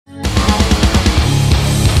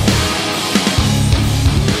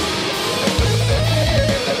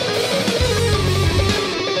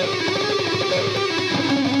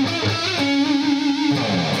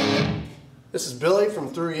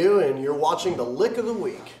watching the Lick of the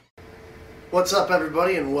Week. What's up,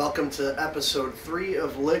 everybody, and welcome to episode 3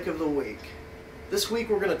 of Lick of the Week. This week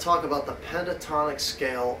we're going to talk about the pentatonic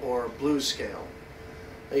scale or blues scale.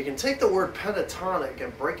 Now, you can take the word pentatonic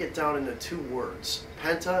and break it down into two words.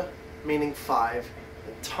 Penta meaning 5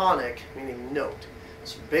 and tonic meaning note.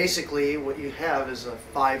 So basically what you have is a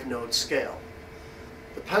 5-note scale.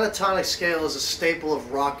 The pentatonic scale is a staple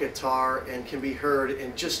of rock guitar and can be heard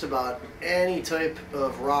in just about any type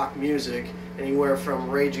of rock music, anywhere from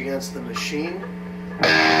Rage Against the Machine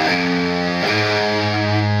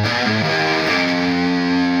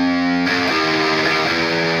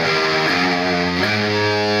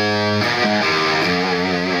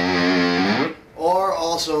or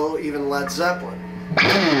also even Led Zeppelin.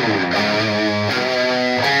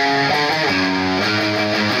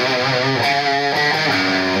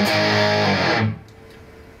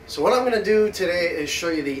 So what I'm going to do today is show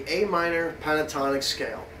you the A minor pentatonic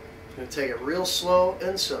scale. I'm going to take it real slow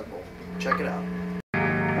and simple. Check it out.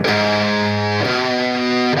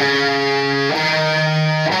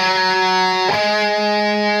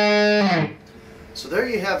 So there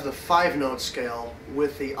you have the 5-note scale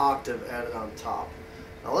with the octave added on top.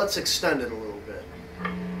 Now let's extend it a little bit.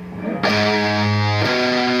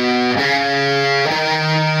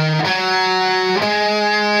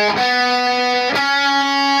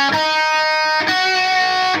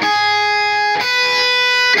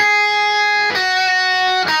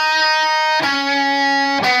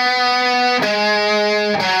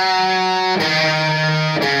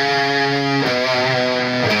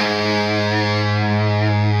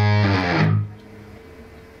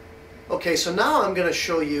 Okay, so now I'm going to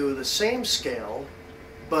show you the same scale,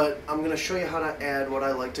 but I'm going to show you how to add what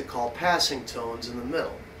I like to call passing tones in the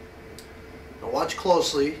middle. Now watch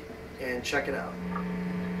closely and check it out.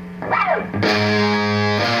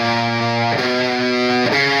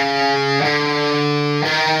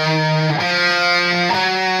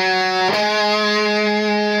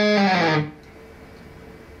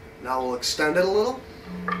 Now we'll extend it a little.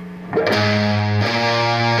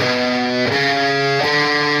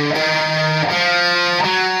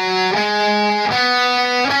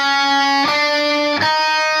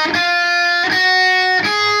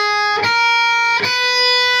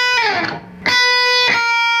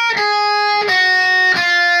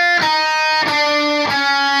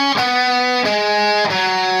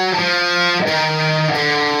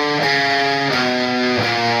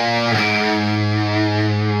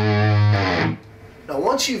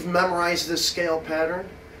 Once you've memorized this scale pattern,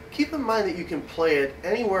 keep in mind that you can play it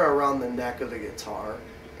anywhere around the neck of the guitar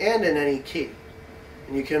and in any key.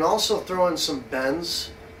 And you can also throw in some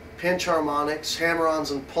bends, pinch harmonics,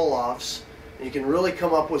 hammer-ons, and pull-offs, and you can really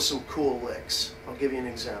come up with some cool licks. I'll give you an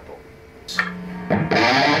example.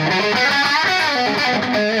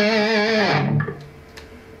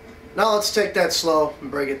 Now let's take that slow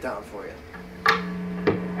and break it down for you.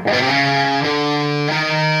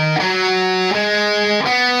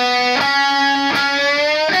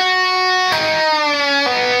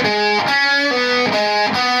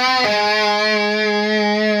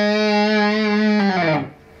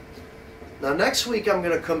 Now next week I'm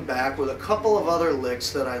going to come back with a couple of other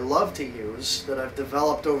licks that I love to use, that I've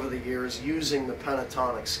developed over the years using the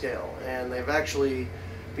pentatonic scale, and they've actually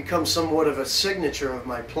become somewhat of a signature of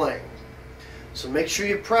my playing. So make sure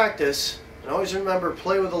you practice, and always remember,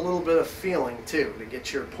 play with a little bit of feeling too to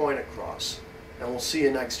get your point across. And we'll see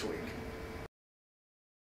you next week.